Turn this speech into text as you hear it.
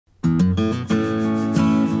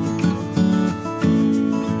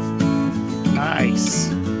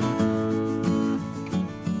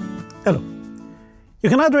You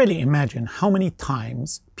cannot really imagine how many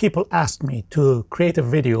times people ask me to create a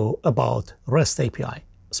video about REST API,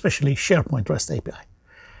 especially SharePoint REST API.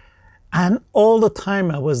 And all the time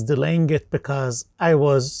I was delaying it because I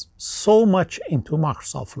was so much into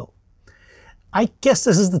Microsoft Flow. I guess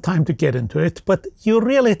this is the time to get into it, but you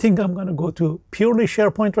really think I'm going to go to purely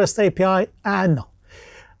SharePoint REST API? No.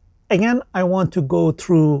 Again, I want to go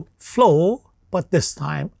through Flow, but this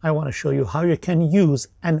time I want to show you how you can use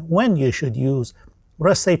and when you should use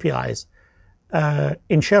REST APIs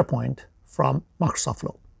in SharePoint from Microsoft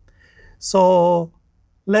Flow. So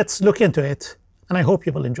let's look into it, and I hope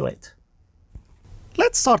you will enjoy it.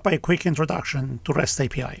 Let's start by a quick introduction to REST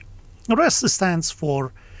API. REST stands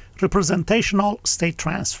for Representational State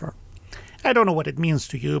Transfer. I don't know what it means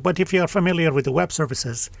to you, but if you are familiar with the web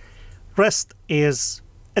services, REST is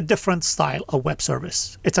a different style of web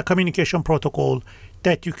service. It's a communication protocol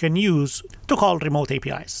that you can use to call remote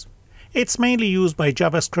APIs. It's mainly used by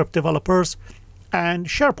JavaScript developers, and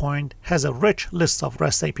SharePoint has a rich list of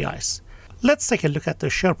REST APIs. Let's take a look at the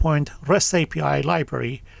SharePoint REST API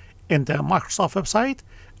library in the Microsoft website,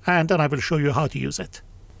 and then I will show you how to use it.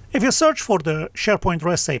 If you search for the SharePoint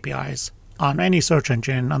REST APIs on any search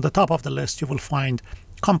engine, on the top of the list you will find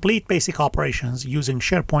complete basic operations using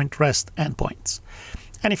SharePoint REST endpoints.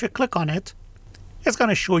 And if you click on it, it's going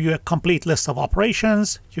to show you a complete list of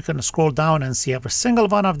operations. You can scroll down and see every single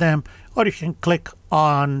one of them, or you can click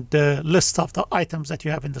on the list of the items that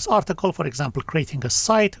you have in this article, for example, creating a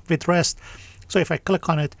site with REST. So if I click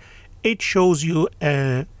on it, it shows you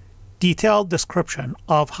a detailed description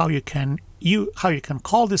of how you can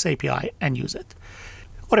call this API and use it.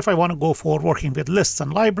 Or if I want to go for working with lists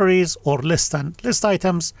and libraries or list and list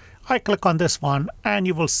items, I click on this one and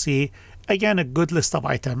you will see again a good list of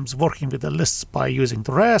items working with the lists by using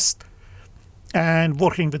the REST and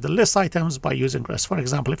working with the list items by using REST. For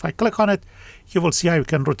example, if I click on it, you will see how you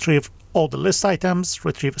can retrieve all the list items,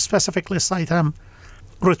 retrieve a specific list item,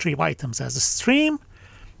 retrieve items as a stream,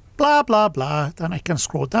 blah, blah, blah. Then I can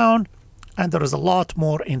scroll down and there is a lot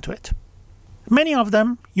more into it. Many of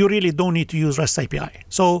them, you really don't need to use REST API.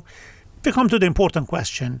 So we come to the important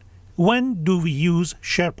question, when do we use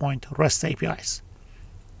SharePoint REST APIs?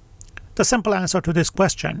 The simple answer to this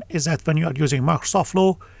question is that when you are using Microsoft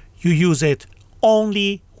Flow, you use it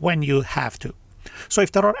only when you have to. So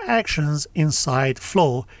if there are actions inside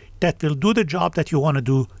Flow that will do the job that you want to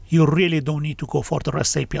do, you really don't need to go for the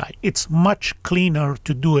REST API. It's much cleaner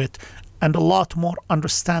to do it and a lot more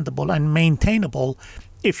understandable and maintainable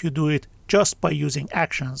if you do it just by using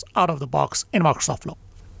actions out of the box in Microsoft Flow.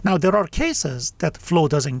 Now, there are cases that Flow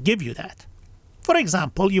doesn't give you that. For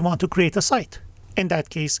example, you want to create a site. In that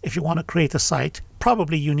case, if you want to create a site,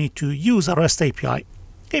 probably you need to use a REST API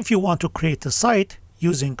if you want to create a site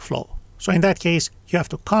using Flow. So in that case, you have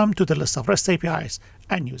to come to the list of REST APIs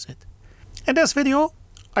and use it. In this video,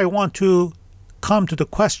 I want to come to the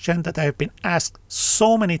question that I've been asked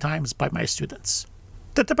so many times by my students.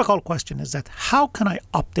 The typical question is that how can I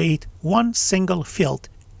update one single field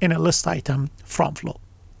in a list item from Flow?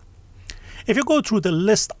 If you go through the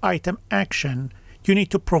list item action, you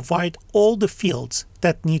need to provide all the fields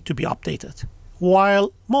that need to be updated,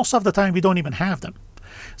 while most of the time we don't even have them.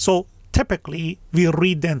 So typically we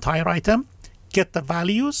read the entire item, get the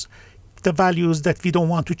values that we don't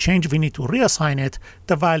want to change, we need to reassign it.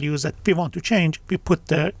 The values that we want to change, we put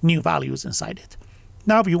the new values inside it.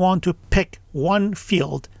 Now we want to pick one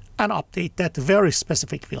field and update that very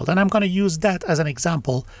specific field. And I'm going to use that as an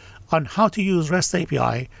example on how to use REST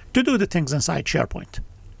API to do the things inside SharePoint.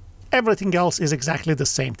 Everything else is exactly the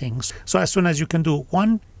same things. So as soon as you can do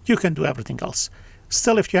one, you can do everything else.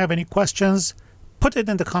 Still, if you have any questions, put it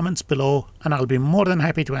in the comments below and I'll be more than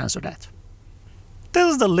happy to answer that.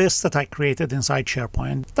 This is the list that I created inside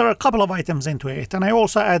SharePoint. There are a couple of items into it, and I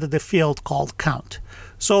also added a field called count.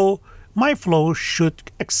 So my Flow should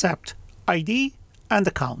accept ID and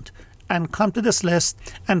the count and come to this list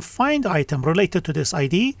and find the item related to this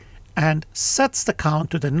ID and sets the count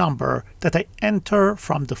to the number that I enter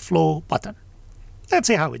from the Flow button. Let's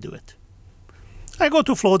see how we do it. I go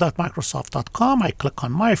to flow.microsoft.com, I click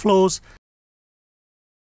on My Flows,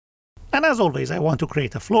 and as always, I want to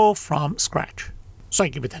create a flow from scratch. So I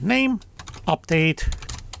give it a name, update,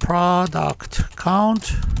 product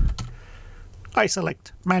count. I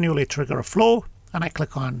select manually trigger a flow, and I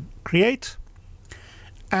click on create.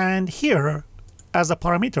 And here, as the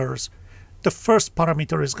parameters, the first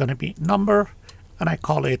parameter is going to be number, and I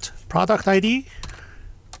call it product ID.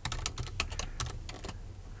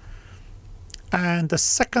 And the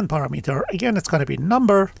second parameter, again, it's going to be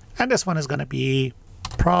number, and this one is going to be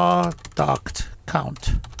product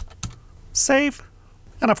count. Save,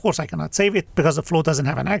 And of course, I cannot save it because the flow doesn't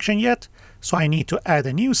have an action yet. So I need to add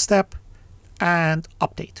a new step and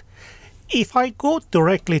update. If I go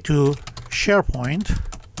directly to SharePoint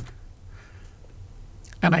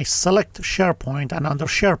and I select SharePoint, and under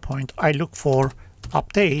SharePoint, I look for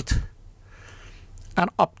update,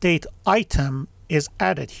 and update item is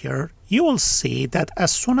added here, you will see that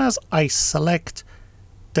as soon as I select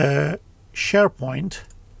the SharePoint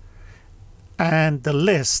and the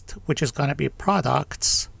list, which is going to be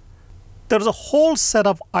products, there's a whole set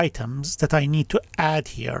of items that I need to add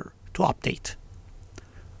here to update.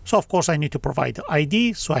 So of course I need to provide the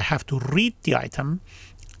ID, so I have to read the item,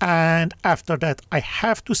 and after that I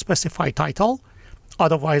have to specify title,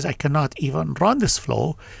 otherwise I cannot even run this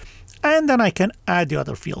flow, and then I can add the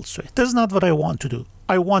other fields to it. This is not what I want to do.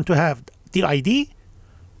 I want to have the ID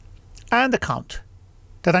and the count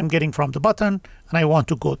that I'm getting from the button, and I want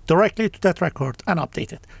to go directly to that record and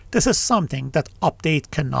update it. This is something that update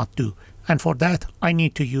cannot do, and for that I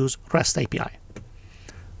need to use REST API.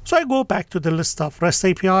 So I go back to the list of REST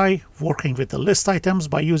API, working with the list items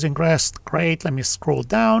by using REST. Great, let me scroll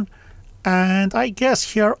down, and I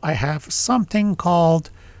guess here I have something called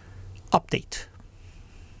update.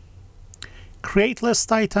 Create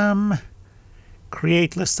list item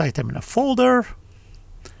in a folder,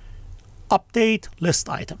 update list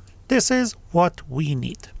item. This is what we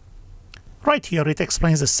need. Right here it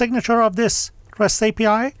explains the signature of this REST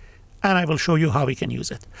API, and I will show you how we can use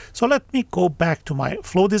it. So let me go back to my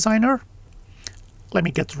flow designer. Let me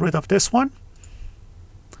get rid of this one.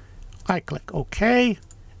 I click OK,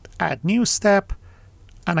 add new step,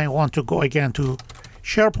 and I want to go again to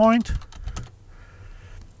SharePoint.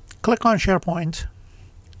 Click on SharePoint,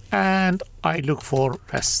 and I look for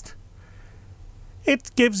REST.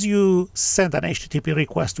 It gives you send an HTTP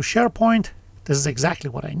request to SharePoint. This is exactly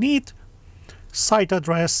what I need. Site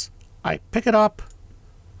address, I pick it up.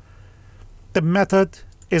 The method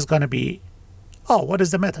is going to be, oh, what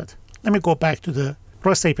is the method? Let me go back to the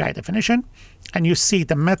REST API definition, and you see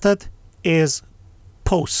the method is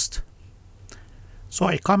post. So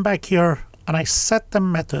I come back here and I set the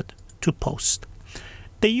method to post.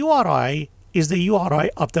 The URI is the URI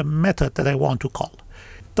of the method that I want to call.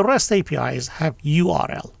 The REST APIs have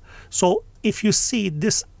URL. So if you see,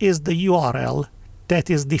 this is the URL that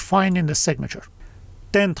is defined in the signature.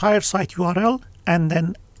 The entire site URL, and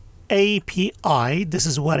then API, this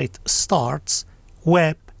is where it starts,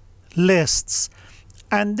 web, lists,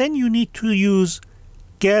 and then you need to use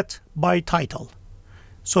get by title.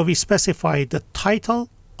 So we specify the title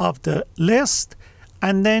of the list,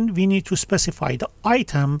 and then we need to specify the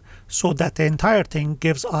item so that the entire thing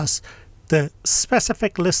gives us the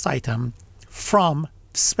specific list item from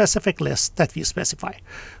the specific list that we specify.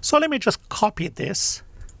 So let me just copy this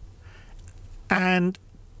and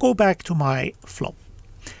go back to my flow.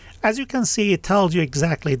 As you can see, it tells you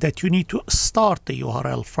exactly that you need to start the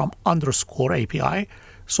URL from underscore API.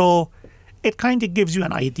 So it kind of gives you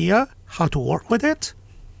an idea how to work with it.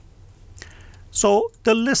 So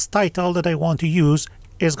the list title that I want to use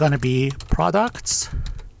is going to be products.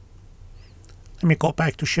 Let me go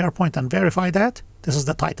back to SharePoint and verify that. This is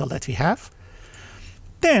the title that we have.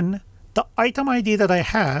 Then the item ID that I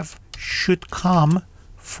have should come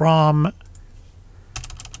from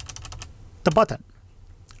the button.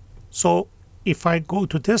 So if I go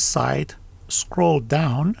to this side, scroll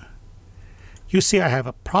down, you see I have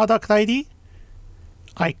a product ID.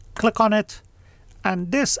 I click on it,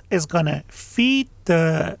 and this is going to feed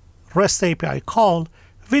the REST API call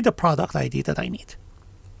with the product ID that I need.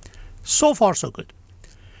 So far, so good.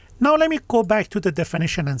 Now let me go back to the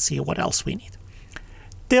definition and see what else we need.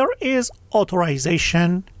 There is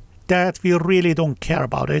authorization that we really don't care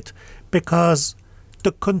about it because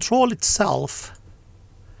the control itself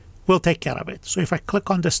will take care of it. So if I click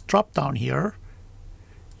on this drop down here,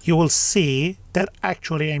 you will see that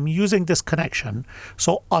actually I'm using this connection.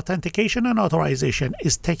 So authentication and authorization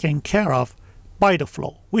is taken care of by the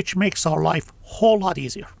flow, which makes our life a whole lot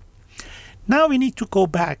easier. Now we need to go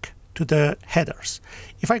back to the headers.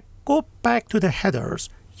 If I go back to the headers,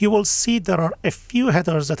 you will see there are a few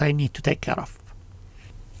headers that I need to take care of.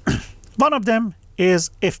 One of them is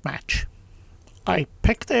if match. I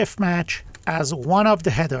picked the if match as one of the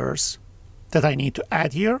headers that I need to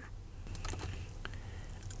add here,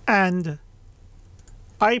 and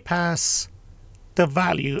I pass the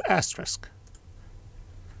value asterisk.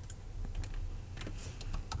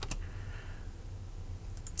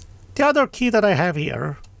 The other key that I have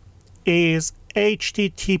here is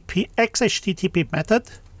XHTTP method.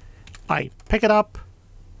 I pick it up,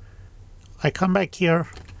 I come back here,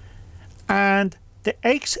 and the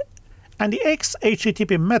And the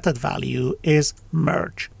HTTP method value is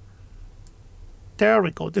merge. There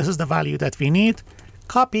we go. This is the value that we need.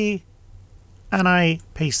 Copy, and I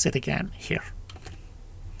paste it again here.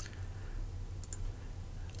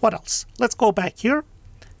 What else? Let's go back here.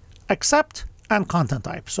 Accept and content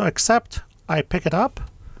type. So accept, I pick it up.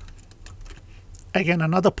 Again,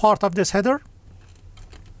 another part of this header.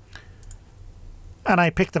 And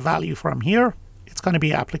I pick the value from here. It's going to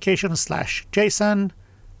be application/JSON.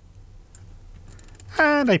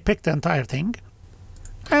 And I pick the entire thing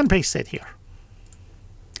and paste it here.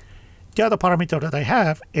 The other parameter that I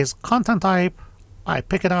have is content type. I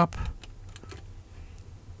pick it up.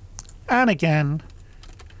 And again,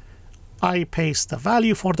 I paste the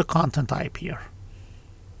value for the content type here.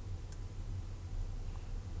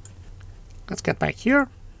 Let's get back here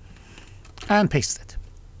and paste it.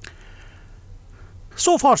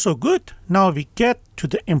 So far, so good. Now we get to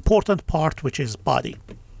the important part, which is body.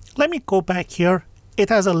 Let me go back here. It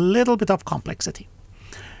has a little bit of complexity.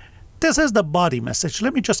 This is the body message.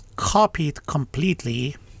 Let me just copy it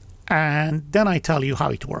completely, and then I tell you how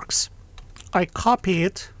it works. I copy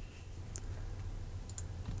it,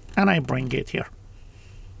 and I bring it here.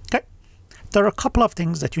 Okay. There are a couple of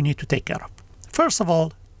things that you need to take care of. First of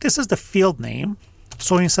all, this is the field name.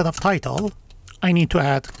 So instead of title, I need to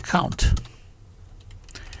add count.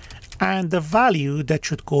 And the value that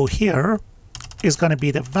should go here is going to be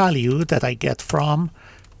the value that I get from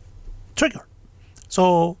trigger.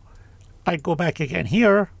 So I go back again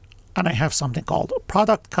here, and I have something called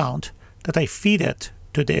product count that I feed it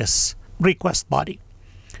to this request body.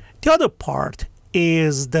 The other part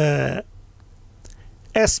is the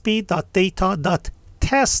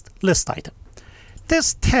sp.data.test list item.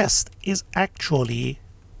 This test is actually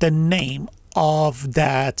the name of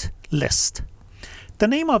that list. The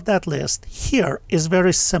name of that list here is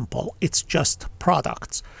very simple. It's just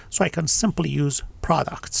products. So I can simply use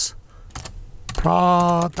products.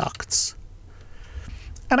 Products.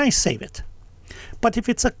 And I save it. But if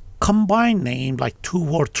it's a combined name, like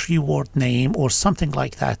 2-word, 3-word name, or something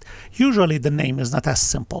like that, usually the name is not as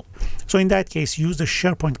simple. So in that case, use the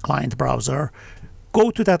SharePoint client browser, go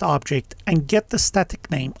to that object and get the static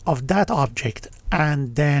name of that object,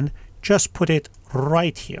 and then just put it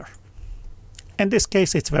right here. In this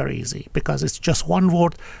case, it's very easy because it's just one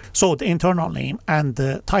word. So the internal name and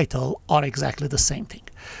the title are exactly the same thing.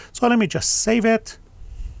 So let me just save it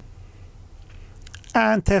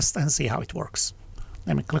and test and see how it works.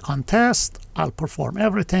 Let me click on test. I'll perform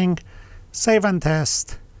everything. Save and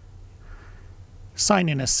test. Sign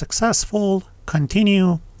in is successful.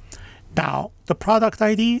 Continue. Now, the product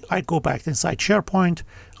ID, I go back inside SharePoint.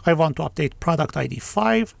 I want to update product ID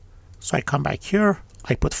 5. So I come back here.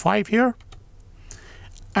 I put 5 here.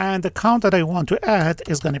 And the count that I want to add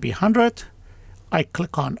is going to be 100. I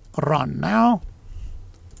click on Run Now.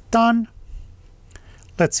 Done.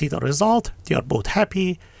 Let's see the result. They are both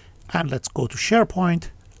happy. And let's go to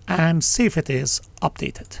SharePoint and see if it is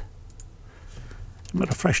updated. Let me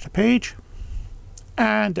refresh the page.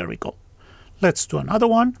 And there we go. Let's do another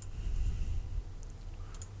one.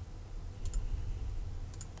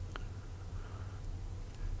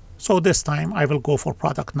 So this time I will go for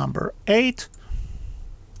product number 8.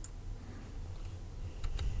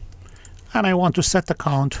 And I want to set the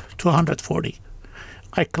count to 140.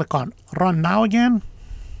 I click on Run Now again.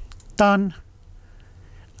 Done.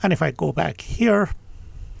 And if I go back here,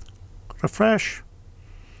 refresh,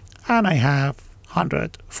 and I have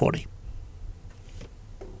 140.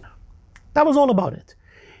 That was all about it.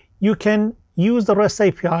 You can use the REST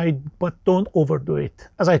API, but don't overdo it.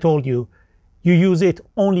 As I told you, you use it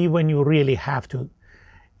only when you really have to.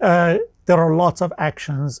 There are lots of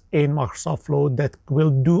actions in Microsoft Flow that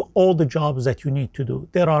will do all the jobs that you need to do.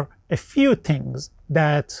 There are a few things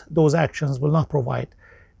that those actions will not provide,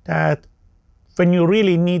 that when you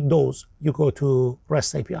really need those, you go to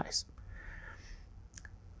REST APIs.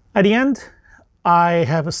 At the end, I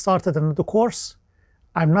have started another course.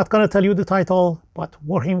 I'm not going to tell you the title, but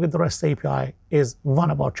working with the REST API is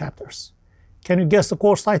one of our chapters. Can you guess the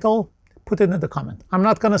course title? Put it in the comment. I'm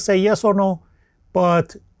not going to say yes or no,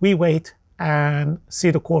 but we wait and see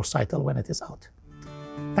the course title when it is out.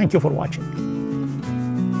 Thank you for watching.